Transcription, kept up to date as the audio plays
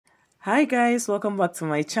Hi guys, welcome back to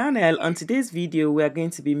my channel. On today's video we are going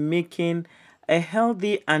to be making a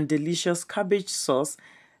healthy and delicious cabbage sauce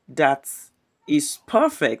that is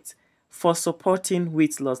perfect for supporting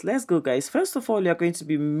weight loss. Let's go guys. First of all, you're going to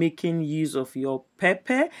be making use of your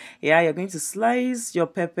pepper. You're going to slice your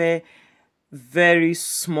pepper very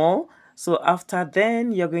small. So after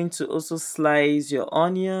then you're going to also slice your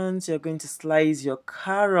onions, you're going to slice your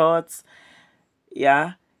carrots.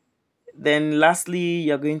 Yeah, then lastly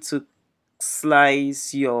you're going to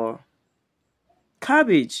slice your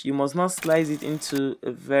cabbage. You must not slice it into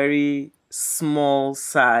a very small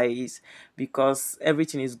size because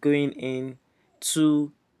everything is going in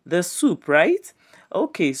to the soup, right?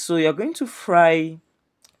 Okay, so you're going to fry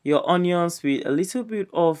your onions with a little bit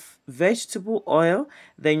of vegetable oil.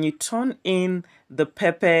 Then you turn in the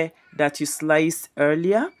pepper that you sliced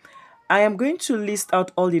earlier. I am going to list out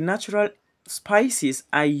all the natural spices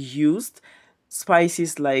I used.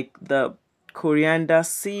 Spices like the coriander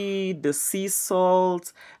seed, the sea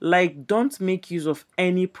salt. Like, don't make use of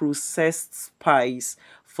any processed spice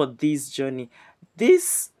for this journey.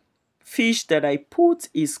 This fish that I put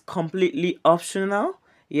is completely optional.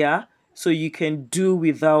 Yeah, so you can do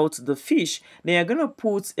without the fish. Then you're gonna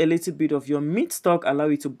put a little bit of your meat stock, allow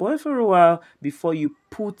it to boil for a while before you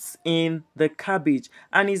put in the cabbage.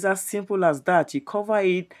 And it's as simple as that. You cover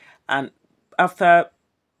it, and after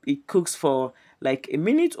it cooks for like a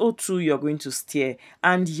minute or two, you're going to stir,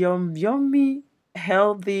 and yummy,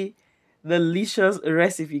 healthy, delicious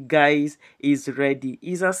recipe, guys, is ready.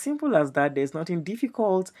 It's as simple as that. There's nothing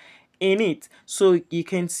difficult in it. So you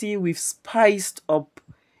can see we've spiced up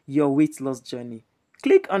your weight loss journey.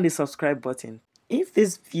 Click on the subscribe button if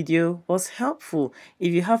this video was helpful.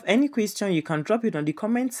 If you have any question, you can drop it on the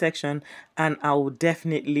comment section and I will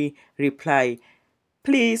definitely reply.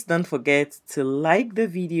 Please don't forget to like the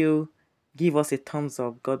video, give us a thumbs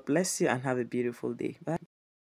up. God bless you and have a beautiful day. Bye.